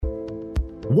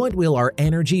What will our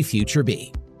energy future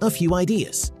be? A few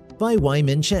ideas by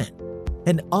Weimin Chen.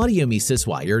 An audio Mises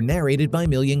wire narrated by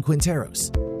Millian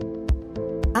Quinteros.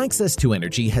 Access to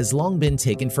energy has long been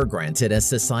taken for granted as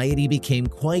society became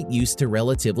quite used to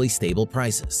relatively stable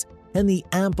prices and the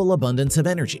ample abundance of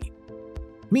energy.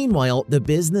 Meanwhile, the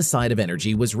business side of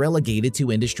energy was relegated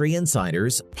to industry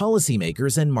insiders,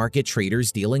 policymakers, and market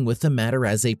traders dealing with the matter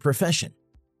as a profession.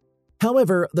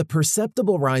 However, the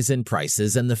perceptible rise in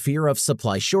prices and the fear of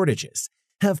supply shortages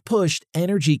have pushed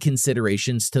energy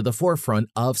considerations to the forefront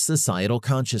of societal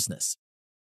consciousness.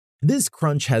 This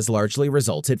crunch has largely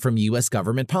resulted from U.S.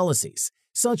 government policies,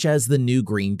 such as the New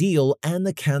Green Deal and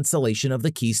the cancellation of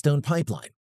the Keystone Pipeline,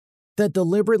 that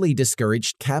deliberately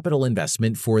discouraged capital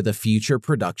investment for the future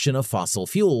production of fossil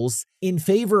fuels in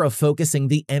favor of focusing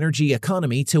the energy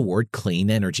economy toward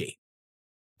clean energy.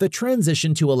 The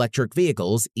transition to electric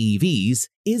vehicles, EVs,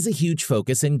 is a huge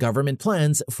focus in government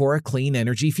plans for a clean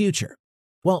energy future,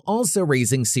 while also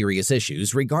raising serious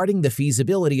issues regarding the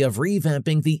feasibility of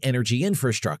revamping the energy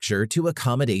infrastructure to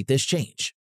accommodate this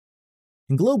change.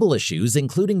 Global issues,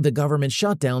 including the government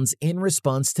shutdowns in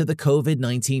response to the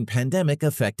COVID-19 pandemic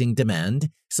affecting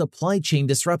demand, supply chain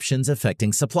disruptions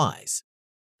affecting supplies,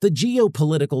 the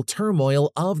geopolitical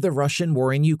turmoil of the Russian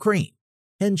war in Ukraine,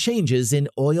 and changes in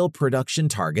oil production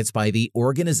targets by the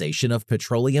Organization of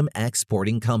Petroleum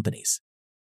Exporting Companies,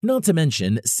 not to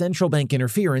mention central bank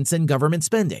interference in government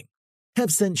spending,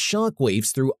 have sent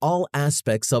shockwaves through all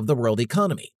aspects of the world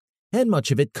economy, and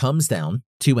much of it comes down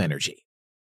to energy.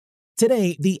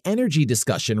 Today, the energy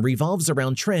discussion revolves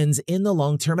around trends in the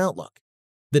long-term outlook,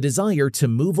 the desire to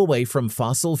move away from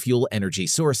fossil fuel energy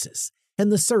sources,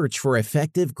 and the search for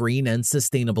effective green and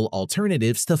sustainable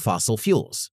alternatives to fossil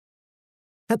fuels.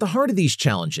 At the heart of these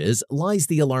challenges lies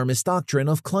the alarmist doctrine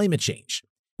of climate change,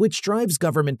 which drives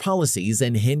government policies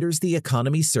and hinders the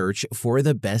economy's search for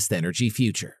the best energy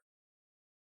future.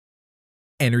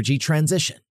 Energy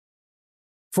transition.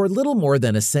 For little more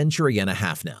than a century and a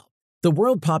half now, the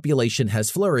world population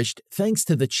has flourished thanks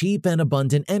to the cheap and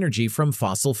abundant energy from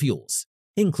fossil fuels,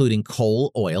 including coal,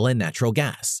 oil, and natural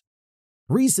gas.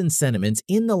 Recent sentiment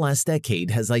in the last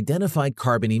decade has identified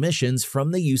carbon emissions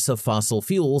from the use of fossil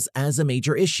fuels as a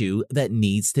major issue that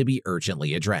needs to be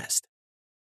urgently addressed.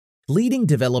 Leading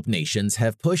developed nations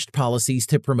have pushed policies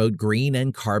to promote green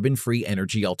and carbon-free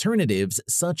energy alternatives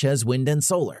such as wind and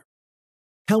solar.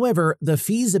 However, the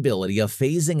feasibility of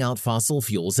phasing out fossil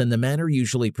fuels in the manner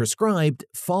usually prescribed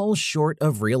falls short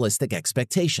of realistic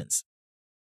expectations.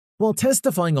 While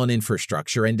testifying on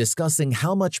infrastructure and discussing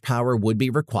how much power would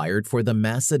be required for the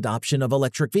mass adoption of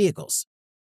electric vehicles,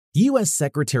 U.S.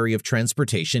 Secretary of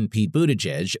Transportation Pete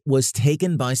Buttigieg was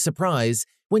taken by surprise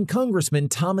when Congressman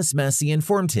Thomas Massie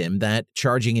informed him that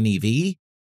charging an EV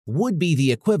would be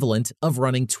the equivalent of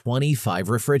running 25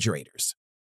 refrigerators.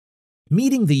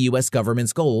 Meeting the U.S.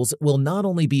 government's goals will not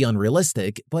only be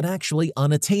unrealistic, but actually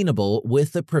unattainable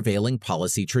with the prevailing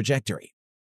policy trajectory,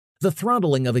 the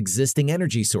throttling of existing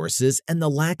energy sources, and the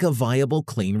lack of viable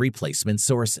clean replacement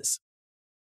sources.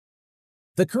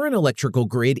 The current electrical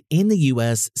grid in the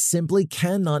U.S. simply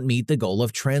cannot meet the goal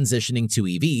of transitioning to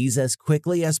EVs as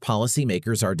quickly as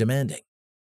policymakers are demanding.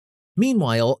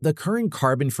 Meanwhile, the current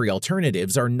carbon-free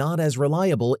alternatives are not as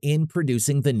reliable in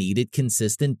producing the needed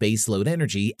consistent baseload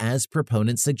energy as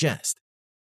proponents suggest.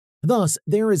 Thus,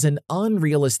 there is an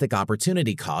unrealistic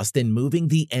opportunity cost in moving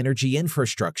the energy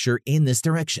infrastructure in this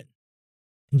direction.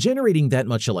 Generating that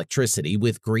much electricity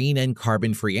with green and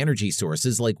carbon-free energy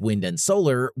sources like wind and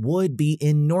solar would be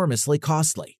enormously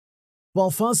costly, while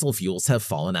fossil fuels have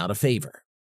fallen out of favor.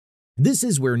 This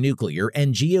is where nuclear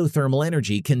and geothermal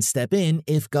energy can step in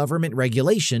if government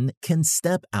regulation can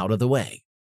step out of the way.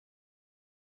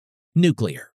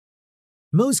 Nuclear.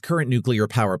 Most current nuclear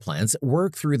power plants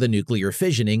work through the nuclear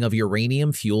fissioning of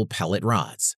uranium fuel pellet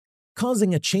rods,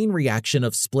 causing a chain reaction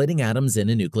of splitting atoms in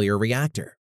a nuclear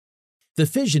reactor. The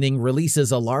fissioning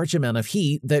releases a large amount of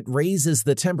heat that raises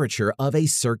the temperature of a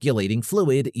circulating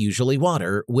fluid, usually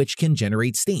water, which can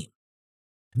generate steam.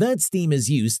 That steam is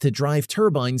used to drive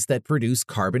turbines that produce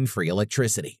carbon-free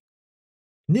electricity.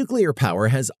 Nuclear power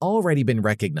has already been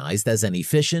recognized as an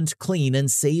efficient, clean, and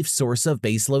safe source of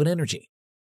baseload energy.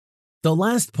 The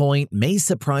last point may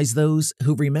surprise those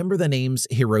who remember the names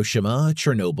Hiroshima,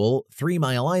 Chernobyl, 3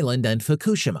 Mile Island, and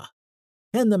Fukushima,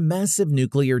 and the massive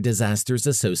nuclear disasters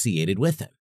associated with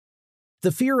them.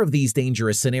 The fear of these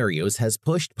dangerous scenarios has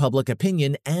pushed public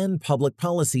opinion and public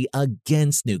policy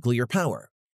against nuclear power,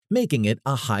 making it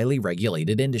a highly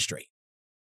regulated industry.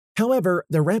 However,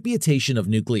 the reputation of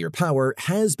nuclear power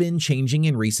has been changing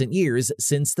in recent years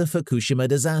since the Fukushima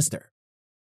disaster.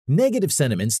 Negative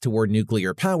sentiments toward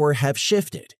nuclear power have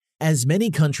shifted, as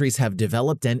many countries have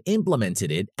developed and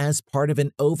implemented it as part of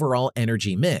an overall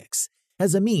energy mix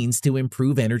as a means to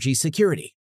improve energy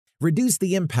security, reduce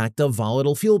the impact of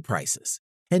volatile fuel prices,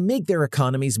 and make their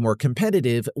economies more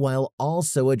competitive while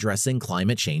also addressing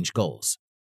climate change goals.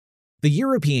 The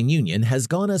European Union has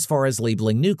gone as far as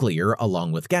labeling nuclear,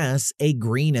 along with gas, a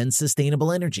green and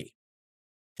sustainable energy.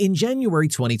 In January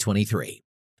 2023,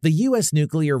 the U.S.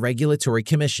 Nuclear Regulatory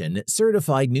Commission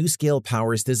certified NuScale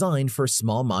Power's design for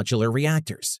small modular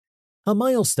reactors, a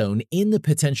milestone in the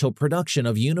potential production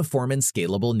of uniform and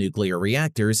scalable nuclear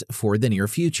reactors for the near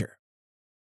future.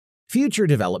 Future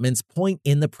developments point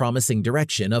in the promising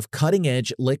direction of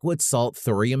cutting-edge liquid salt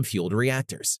thorium-fueled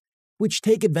reactors, which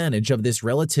take advantage of this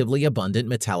relatively abundant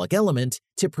metallic element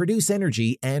to produce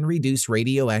energy and reduce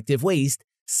radioactive waste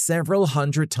several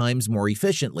hundred times more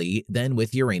efficiently than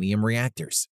with uranium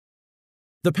reactors.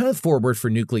 The path forward for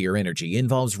nuclear energy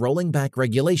involves rolling back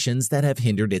regulations that have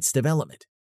hindered its development,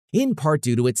 in part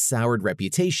due to its soured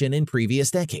reputation in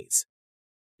previous decades.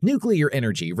 Nuclear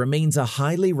energy remains a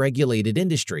highly regulated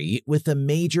industry, with the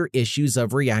major issues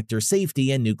of reactor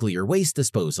safety and nuclear waste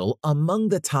disposal among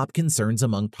the top concerns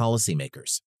among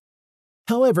policymakers.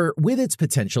 However, with its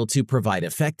potential to provide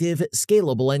effective,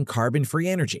 scalable, and carbon-free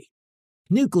energy,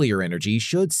 nuclear energy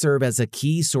should serve as a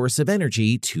key source of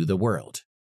energy to the world.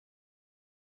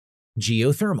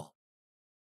 Geothermal.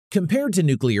 Compared to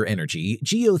nuclear energy,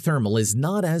 geothermal is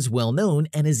not as well known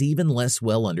and is even less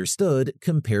well understood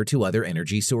compared to other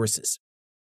energy sources.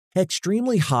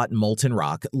 Extremely hot molten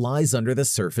rock lies under the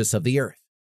surface of the Earth.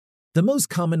 The most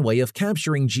common way of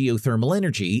capturing geothermal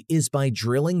energy is by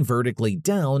drilling vertically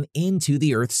down into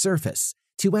the Earth's surface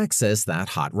to access that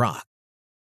hot rock.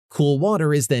 Cool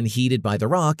water is then heated by the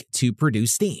rock to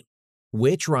produce steam,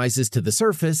 which rises to the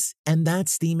surface, and that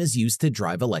steam is used to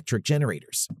drive electric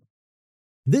generators.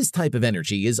 This type of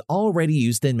energy is already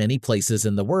used in many places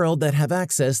in the world that have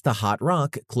access to hot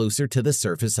rock closer to the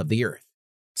surface of the Earth,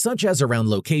 such as around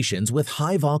locations with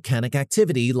high volcanic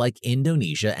activity like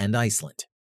Indonesia and Iceland.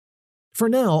 For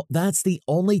now, that's the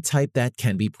only type that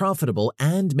can be profitable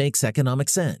and makes economic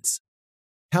sense.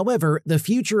 However, the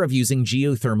future of using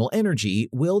geothermal energy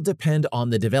will depend on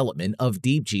the development of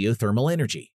deep geothermal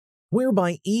energy,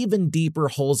 whereby even deeper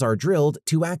holes are drilled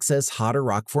to access hotter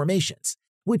rock formations,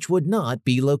 which would not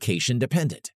be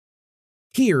location-dependent.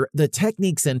 Here, the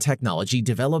techniques and technology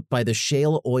developed by the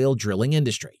shale oil drilling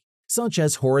industry, such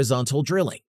as horizontal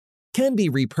drilling, can be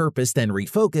repurposed and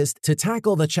refocused to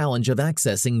tackle the challenge of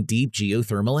accessing deep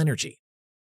geothermal energy.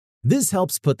 This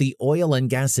helps put the oil and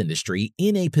gas industry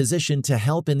in a position to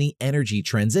help in the energy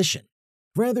transition,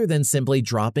 rather than simply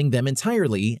dropping them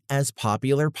entirely as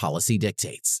popular policy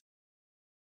dictates.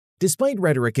 Despite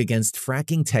rhetoric against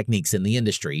fracking techniques in the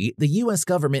industry, the U.S.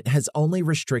 government has only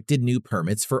restricted new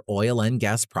permits for oil and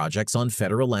gas projects on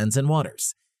federal lands and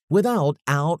waters, without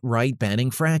outright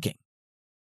banning fracking.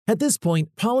 At this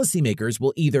point, policymakers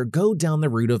will either go down the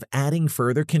route of adding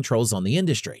further controls on the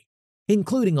industry,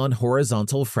 including on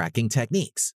horizontal fracking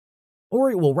techniques, or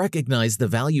it will recognize the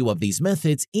value of these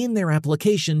methods in their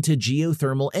application to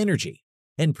geothermal energy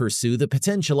and pursue the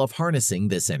potential of harnessing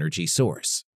this energy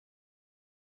source.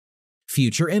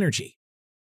 Future energy.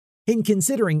 In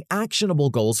considering actionable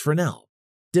goals for now,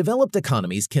 developed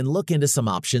economies can look into some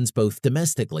options both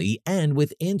domestically and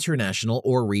with international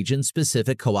or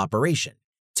region-specific cooperation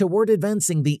toward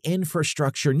advancing the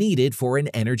infrastructure needed for an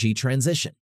energy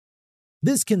transition.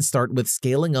 This can start with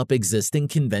scaling up existing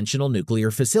conventional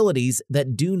nuclear facilities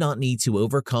that do not need to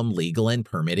overcome legal and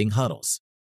permitting hurdles.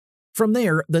 From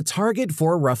there, the target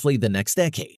for roughly the next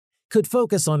decade could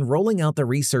focus on rolling out the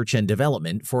research and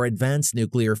development for advanced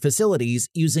nuclear facilities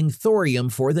using thorium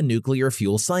for the nuclear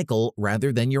fuel cycle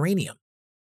rather than uranium.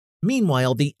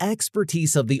 Meanwhile, the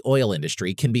expertise of the oil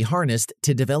industry can be harnessed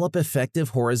to develop effective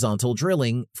horizontal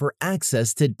drilling for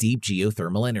access to deep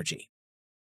geothermal energy.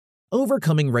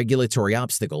 Overcoming regulatory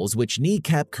obstacles which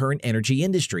kneecap current energy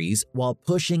industries while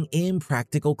pushing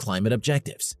impractical climate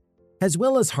objectives, as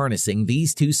well as harnessing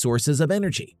these two sources of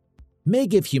energy, may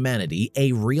give humanity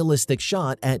a realistic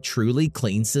shot at truly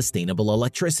clean, sustainable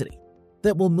electricity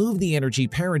that will move the energy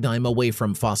paradigm away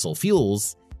from fossil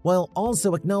fuels while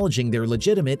also acknowledging their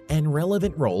legitimate and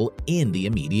relevant role in the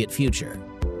immediate future.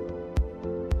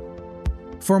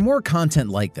 For more content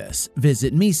like this,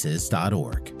 visit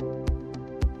Mises.org.